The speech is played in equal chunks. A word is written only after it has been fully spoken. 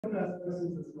ask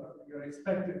questions as well. You're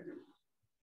expected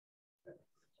to.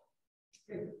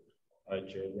 Okay. All right,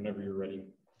 Jared, whenever you're ready.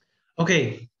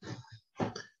 Okay.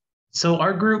 So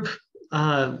our group,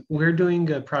 we're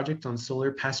doing a project on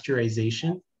solar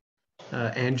pasteurization.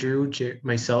 Andrew,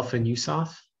 myself, and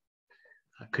Yusuf.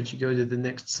 Could you go to the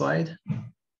next slide?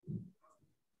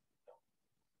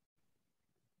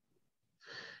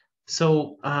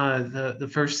 So the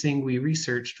first thing we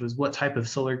researched was what type of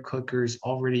solar cookers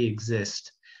already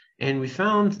exist. And we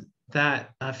found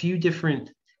that a few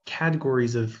different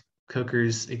categories of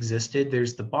cookers existed.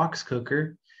 There's the box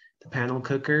cooker, the panel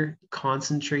cooker,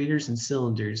 concentrators, and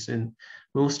cylinders. And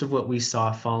most of what we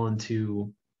saw fall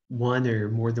into one or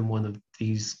more than one of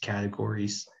these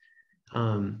categories.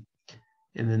 And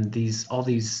then all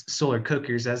these solar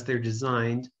cookers, as they're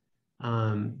designed,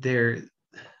 the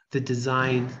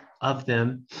design of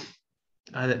them,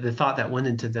 the thought that went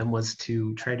into them was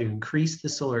to try to increase the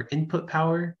solar input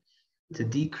power, to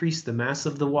decrease the mass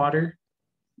of the water,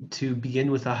 to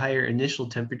begin with a higher initial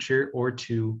temperature, or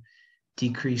to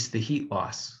decrease the heat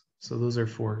loss. So those are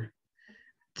 4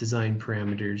 design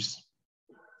parameters.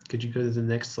 Could you go to the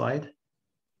next slide?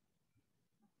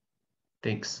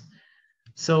 Thanks.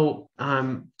 So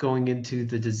I'm going into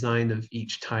the design of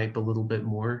each type a little bit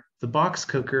more. The box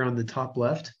cooker on the top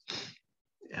left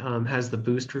has the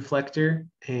boost reflector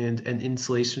and an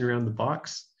insulation around the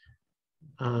box.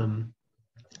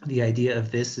 The idea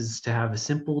of this is to have a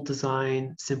simple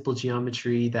design, simple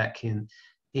geometry that can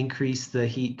increase the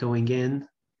heat going in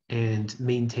and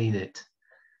maintain it.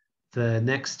 The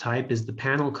next type is the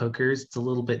panel cookers. It's a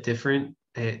little bit different.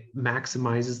 It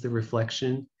maximizes the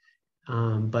reflection,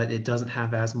 but it doesn't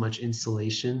have as much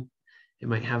insulation. It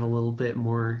might have a little bit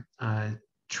more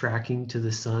tracking to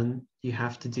the sun you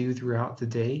have to do throughout the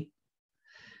day.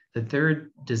 The third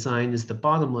design is the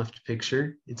bottom left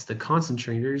picture. It's the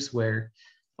concentrators, where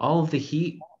all of the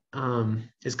heat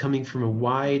is coming from a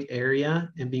wide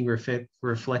area and being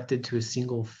reflected to a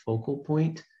single focal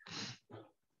point.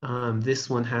 This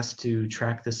one has to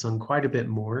track the sun quite a bit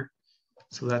more.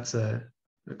 So that's a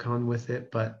con with it,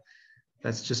 but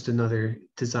that's just another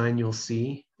design you'll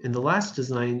see. And the last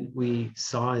design we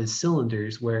saw is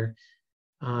cylinders, where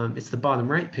it's the bottom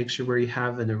right picture, where you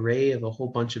have an array of a whole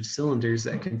bunch of cylinders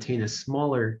that contain a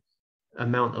smaller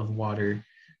amount of water.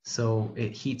 So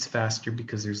it heats faster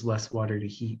because there's less water to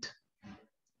heat.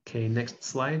 Okay, next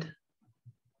slide.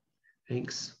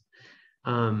 Thanks.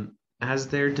 As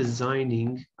they're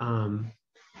designing,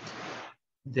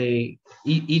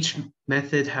 each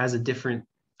method has a different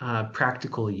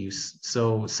practical use.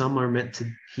 So some are meant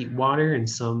to heat water and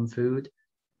some food,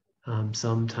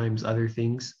 sometimes other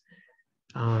things.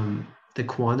 The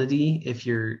quantity, if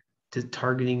you're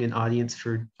targeting an audience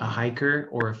for a hiker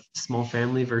or a small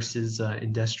family versus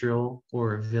industrial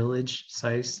or a village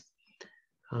size,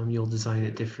 you'll design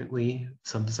it differently.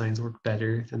 Some designs work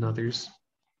better than others.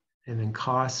 And then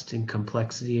cost and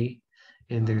complexity,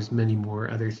 and there's many more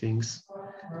other things.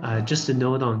 Just a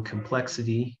note on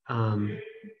complexity,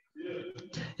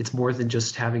 it's more than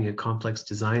just having a complex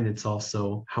design. It's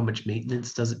also how much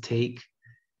maintenance does it take,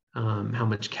 how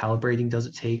much calibrating does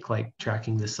it take, like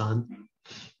tracking the sun.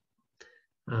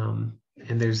 And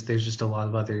there's just a lot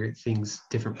of other things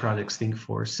different products think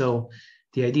for. So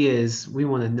the idea is we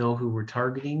want to know who we're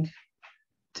targeting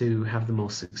to have the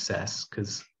most success,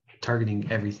 because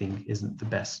targeting everything isn't the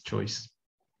best choice.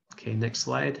 Okay, next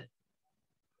slide.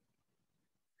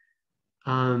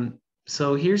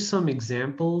 So here's some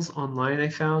examples online I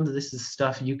found. This is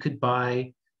stuff you could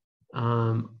buy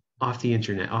off the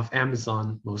internet, off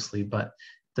Amazon mostly, but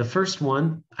the first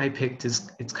one I picked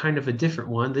it's kind of a different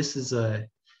one. This is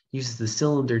uses the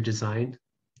cylinder design.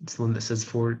 It's the one that says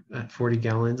 40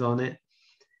 gallons on it.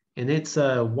 And it's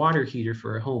a water heater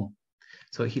for a home.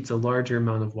 So it heats a larger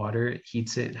amount of water. It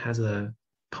heats it, has a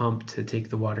pump to take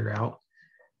the water out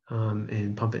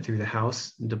and pump it through the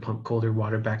house and to pump colder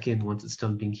water back in once it's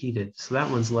done being heated. So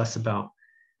that one's less about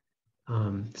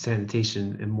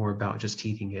sanitation and more about just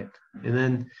heating it. And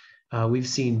then we've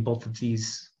seen both of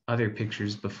these other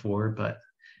pictures before, but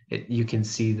you can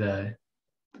see the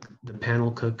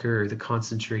panel cooker or the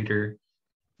concentrator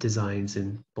designs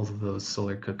in both of those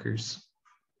solar cookers.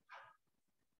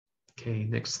 Okay,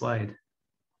 next slide.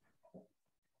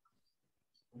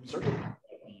 When we start to look at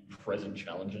the present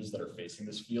challenges that are facing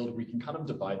this field, we can kind of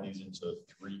divide these into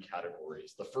 3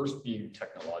 categories. The first being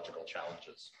technological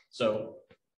challenges. So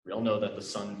we all know that the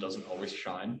sun doesn't always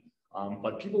shine,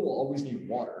 but people will always need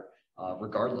water,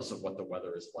 regardless of what the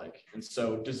weather is like. And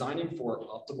so designing for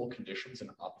optimal conditions and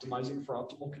optimizing for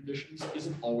optimal conditions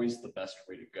isn't always the best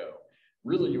way to go.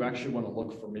 really you actually want to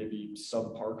look for maybe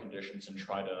subpar conditions and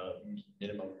try to meet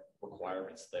minimum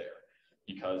requirements there,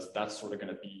 because that's sort of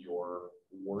going to be your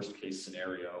worst case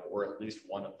scenario, or at least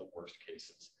one of the worst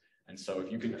cases. And so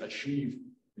if you can achieve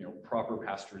proper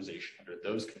pasteurization under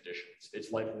those conditions,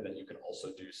 it's likely that you can also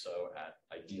do so at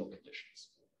ideal conditions.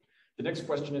 The next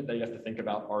question that you have to think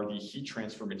about are the heat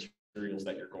transfer materials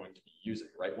that you're going to be using,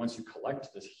 right? Once you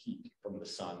collect this heat from the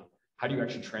sun, how do you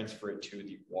actually transfer it to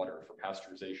the water for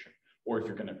pasteurization? Or if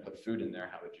you're going to put food in there,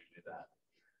 how would you do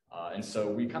that? And so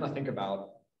we kind of think about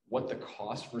what the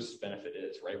cost versus benefit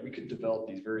is, right? We could develop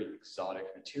these very exotic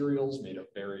materials made of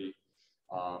very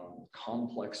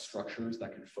complex structures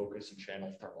that can focus and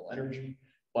channel thermal energy.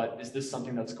 But is this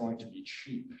something that's going to be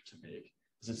cheap to make?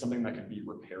 Is it something that can be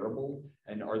repairable?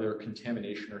 And are there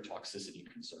contamination or toxicity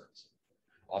concerns?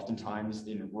 Oftentimes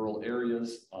in rural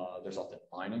areas, there's often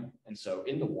mining. And so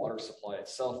in the water supply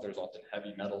itself, there's often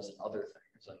heavy metals and other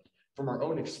things. And from our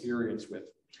own experience with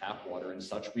tap water and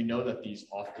such, we know that these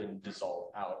often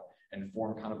dissolve out and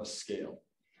form kind of a scale.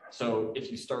 So if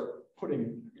you start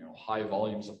putting high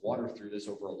volumes of water through this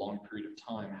over a long period of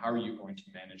time, how are you going to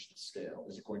manage the scale?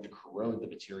 Is it going to corrode the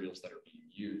materials that are being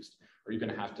used? Are you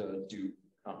going to have to do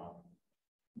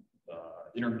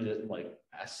intermittent, like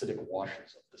acidic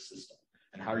washes of the system?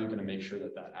 And how are you going to make sure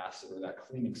that that acid or that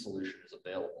cleaning solution is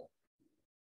available?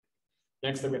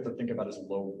 Next thing we have to think about is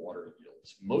low water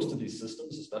yields. Most of these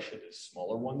systems, especially these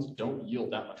smaller ones, don't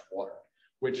yield that much water,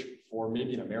 which for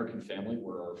maybe an American family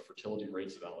where our fertility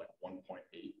rate's about like 1.8,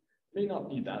 may not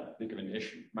be that big of an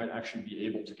issue. You might actually be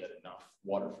able to get enough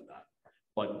water for that.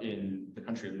 But in the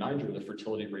country of Niger, the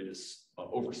fertility rate is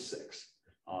over 6.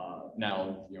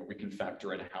 Now, we can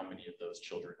factor in how many of those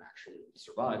children actually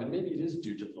survive, and maybe it is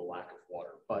due to the lack of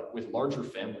water. But with larger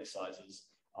family sizes,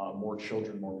 more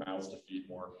children, more mouths to feed,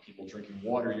 more people drinking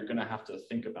water, you're going to have to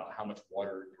think about how much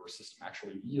water your system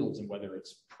actually yields and whether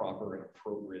it's proper and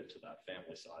appropriate to that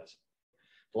family size.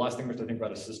 The last thing we have to think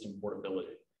about is system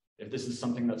portability. If this is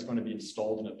something that's going to be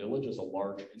installed in a village as a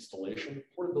large installation,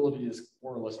 portability is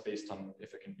more or less based on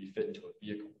if it can be fit into a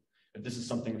vehicle. If this is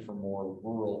something for more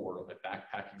rural or a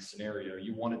backpacking scenario,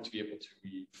 you want it to be able to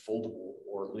be foldable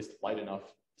or at least light enough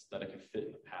so that it can fit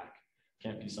in the pack. It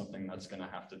can't be something that's going to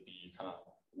have to be kind of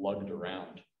lugged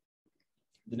around.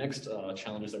 The next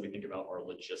challenges that we think about are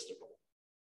logistical.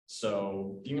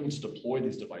 So being able to deploy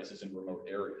these devices in remote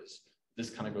areas, this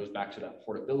kind of goes back to that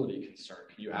portability concern.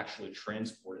 Can you actually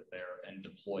transport it there and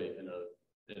deploy it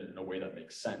in a way that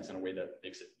makes sense, in a way that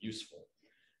makes it useful?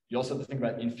 You also have to think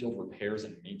about in-field repairs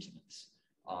and maintenance.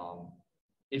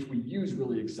 If we use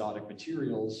really exotic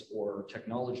materials or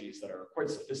technologies that are quite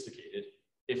sophisticated,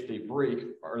 if they break,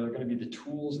 are there going to be the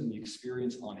tools and the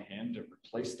experience on hand to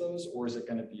replace those? Or is it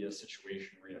going to be a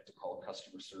situation where you have to call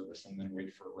customer service and then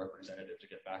wait for a representative to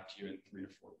get back to you in 3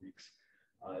 to 4 weeks?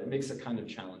 It makes it kind of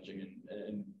challenging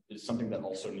and is something that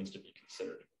also needs to be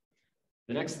considered.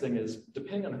 The next thing is,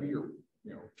 depending on who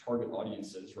your target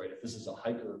audience is, right? If this is a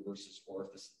hiker versus, or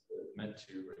if this is meant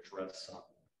to address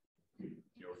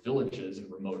villages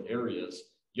and remote areas,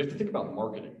 you have to think about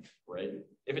marketing, right?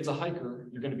 If it's a hiker,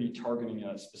 you're going to be targeting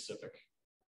a specific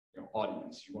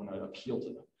audience. You want to appeal to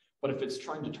them. But if it's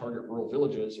trying to target rural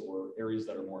villages or areas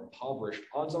that are more impoverished,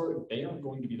 odds are they aren't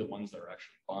going to be the ones that are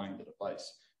actually buying the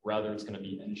device. Rather, it's going to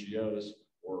be NGOs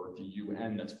or the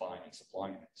UN that's buying and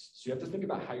supplying this. So you have to think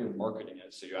about how you're marketing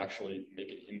it so you actually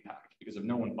make an impact. Because if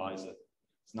no one buys it,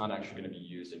 it's not actually going to be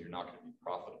used and you're not going to be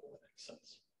profitable in any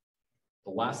sense.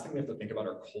 The last thing we have to think about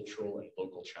are cultural and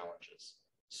local challenges.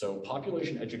 So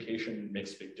population education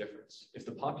makes a big difference. If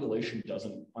the population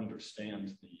doesn't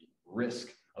understand the risk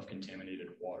of contaminated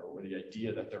water or the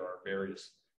idea that there are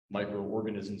various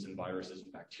microorganisms and viruses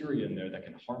and bacteria in there that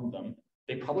can harm them,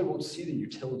 they probably won't see the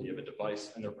utility of a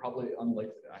device and they're probably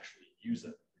unlikely to actually use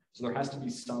it. So there has to be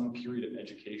some period of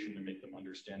education to make them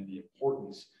understand the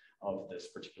importance of this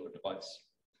particular device.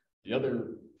 The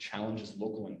other challenge is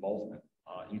local involvement.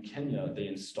 In Kenya, they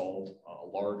installed a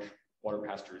large water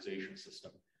pasteurization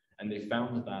system, and they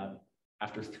found that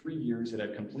after 3 years, it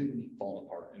had completely fallen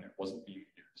apart and it wasn't being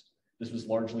used. This was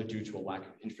largely due to a lack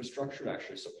of infrastructure to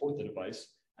actually support the device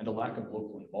and a lack of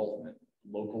local involvement.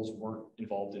 Locals weren't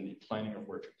involved in the planning of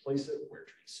where to place it, where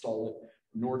to install it,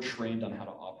 nor trained on how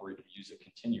to operate and use it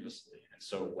continuously. And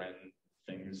so when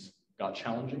things got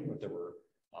challenging, if there were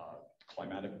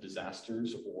climatic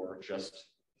disasters or just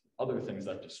other things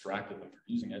that distracted them from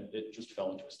using it, it just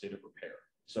fell into a state of repair.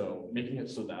 So making it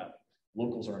so that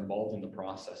locals are involved in the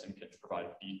process and can provide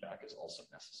feedback is also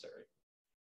necessary.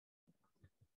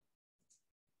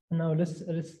 Now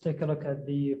let's take a look at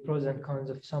the pros and cons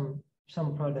of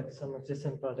some products, some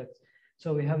existing products.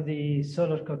 So we have the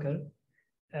solar cooker.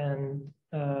 and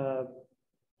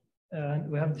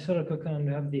we have the solar cooker and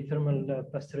we have the thermal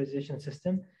pasteurization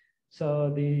system. So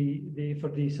for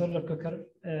the solar cooker,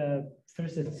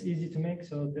 first it's easy to make.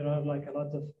 So there are like a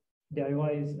lot of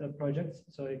DIY projects.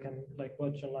 So you can like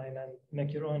watch online and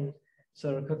make your own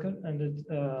solar cooker, and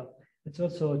it's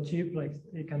also cheap. Like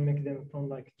you can make them from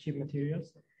like cheap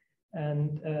materials,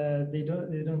 and they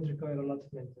don't require a lot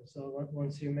of maintenance. So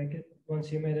once you made it,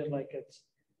 like it's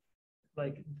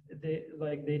like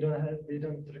they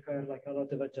don't require like a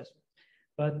lot of adjustment.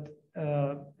 But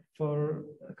for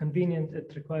convenient,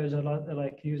 it requires a lot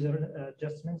like user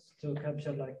adjustments to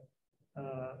capture like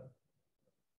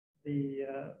the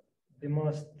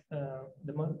most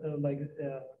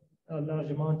a large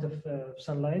amount of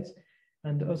sunlight,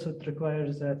 and also it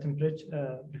requires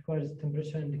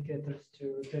temperature indicators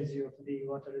to tell you if the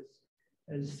water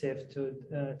is safe to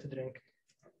drink.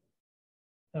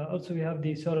 Also, we have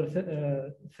the solar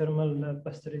thermal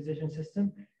pasteurization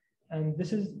system, and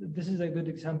this is a good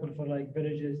example for like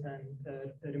villages and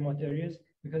remote areas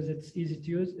because it's easy to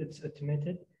use, it's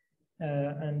automated,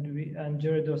 and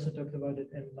Jared also talked about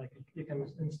it, and like you can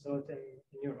install it in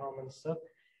your home and stuff.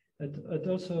 It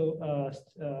also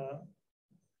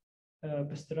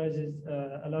pasteurizes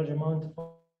a large amount of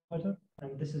water,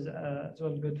 and this is as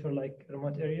well good for like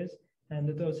remote areas. And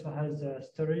it also has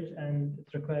storage, and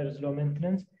it requires low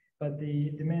maintenance. But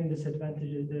the main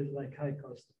disadvantage is like high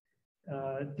cost.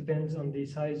 It depends on the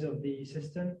size of the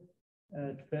system.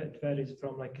 It varies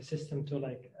from like a system to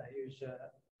like a huge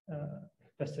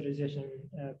pasteurization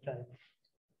plant.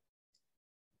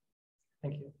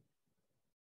 Thank you.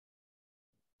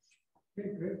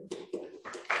 Okay, great.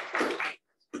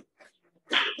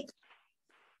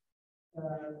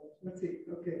 Let's see.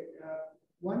 Okay.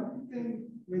 One thing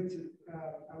which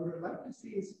I would like to see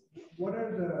is what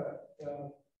are the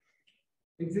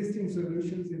existing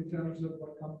solutions in terms of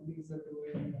what companies are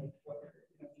doing, or what,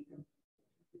 you can,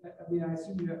 I mean, I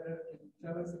assume you have to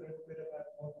tell us a little bit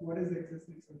about what is the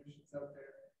existing solutions out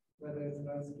there, whether it's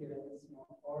large scale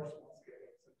or small scale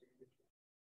or something.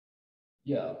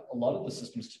 Yeah, a lot of the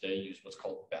systems today use what's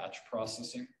called batch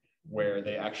processing, where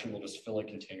they actually will just fill a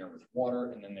container with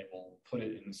water and then they will put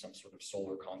it in some sort of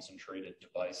solar concentrated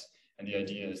device. And the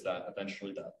idea is that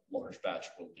eventually that large batch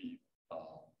will be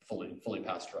fully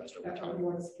pasteurized over time. At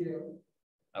what scale?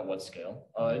 At what scale?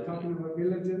 Talking about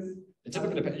villages? It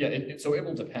typically depends. Yeah, so it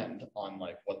will depend on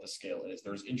like what the scale is.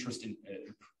 There's interest in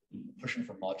pushing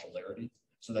for modularity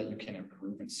so that you can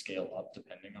improve and scale up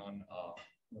depending on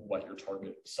what your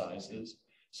target size is.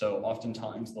 So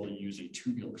oftentimes they'll use a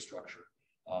tubular structure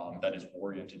that is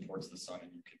oriented towards the sun,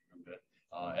 and you can move it.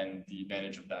 And the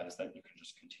advantage of that is that you can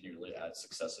just continually add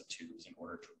successive tubes in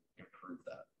order to improve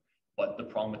that. But the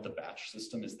problem with the batch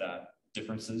system is that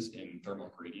differences in thermal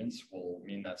gradients will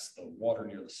mean that's the water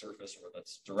near the surface or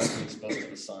that's directly exposed to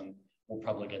the sun will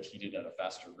probably get heated at a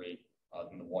faster rate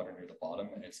than the water near the bottom.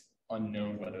 And it's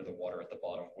unknown whether the water at the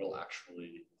bottom will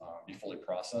actually be fully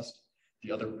processed.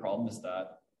 The other problem is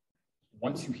that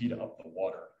once you heat up the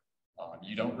water,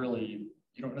 you don't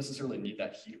necessarily need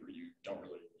that heat, or you don't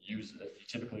really use it. You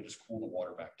typically just cool the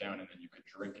water back down and then you could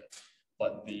drink it.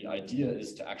 But the idea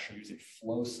is to actually use a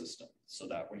flow system so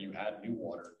that when you add new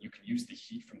water, you can use the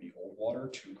heat from the old water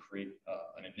to create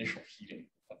an initial heating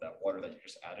of that water that you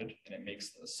just added, and it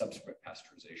makes the subsequent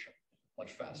pasteurization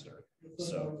much faster.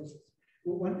 So,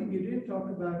 well, one thing you didn't talk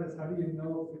about is how do you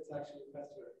know if it's actually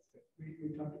pasteurized? We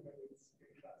talked about it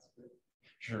in class. But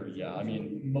sure, yeah. I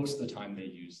mean, most of the time they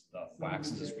use the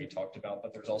waxes as we talked about,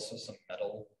 but there's also some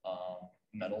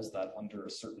metals that under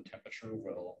a certain temperature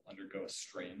will undergo a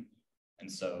strain.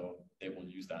 And so they will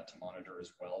use that to monitor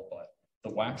as well. But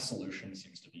the wax solution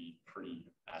seems to be pretty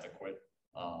adequate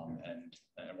and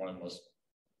one of the most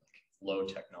low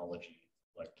technologically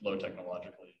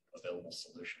available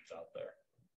solutions out there.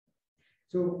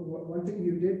 So one thing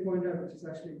you did point out, which is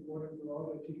actually important to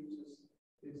all the teams,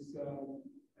 is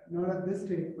not at this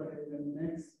stage, but in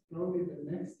the probably the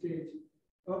next stage,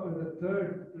 or the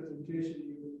third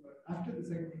presentation, after the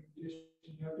second presentation,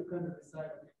 you have to kind of decide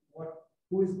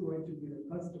who is going to be the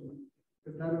customer,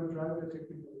 because that will drive the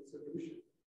technical solution.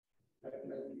 Like,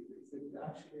 is it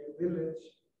actually a village,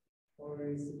 or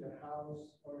is it a house,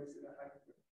 or is it a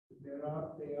hybrid? They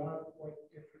are quite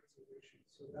different solutions.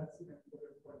 So that's an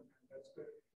important point. And that's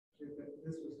good.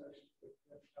 This was actually good.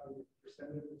 That's how you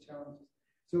presented the challenges.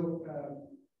 So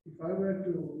if I were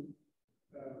to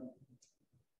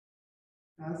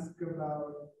ask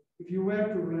about, if you were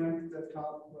to rank the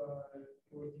top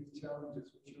for these challenges,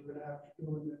 which you're going to have to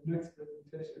do in the next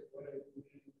presentation, what are you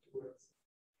looking towards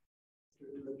to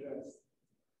address?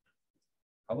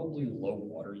 Probably low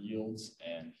water yields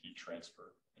and heat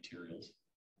transfer. materials,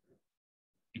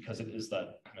 because it is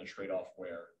that kind of trade-off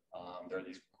where there are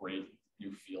these great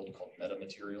new field called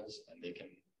metamaterials, and they can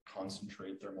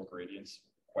concentrate thermal gradients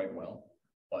quite well,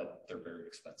 but they're very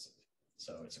expensive.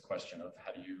 So it's a question of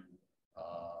how do you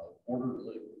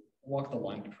walk the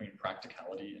line between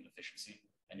practicality and efficiency,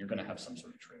 and you're going to have some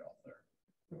sort of trade-off there.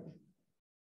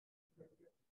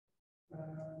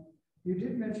 You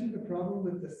did mention the problem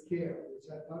with the scale, which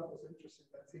I thought was interesting.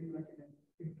 That seemed like an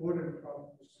important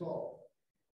problem to solve.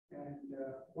 And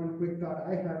one quick thought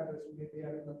I had was maybe, I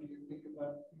don't know, if you think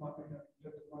about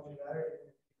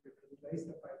modularity, you could replace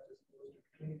the pipe just goes to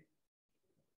cleaning.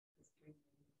 This cleaning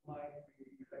might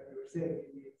be, like you were saying,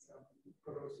 you need some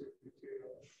corrosive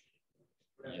material.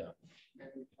 Yeah.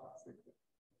 Maybe toxic.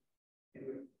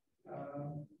 Anyway.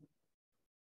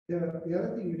 The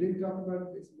other thing you didn't talk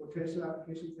about is potential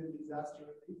applications in disaster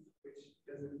relief, which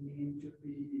doesn't need to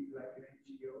be like an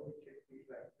NGO. It can be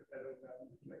like the federal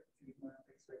government, like FEMA,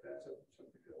 things like that. So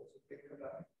something to also think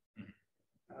about.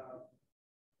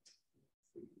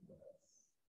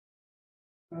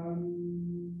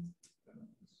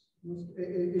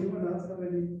 Anyone else have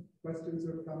any questions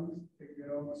or comments? I think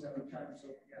we're almost out of time,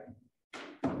 so yeah.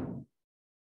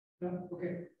 No?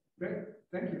 Okay, great.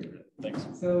 Thank you. Thanks.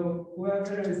 So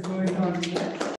whoever is going on next.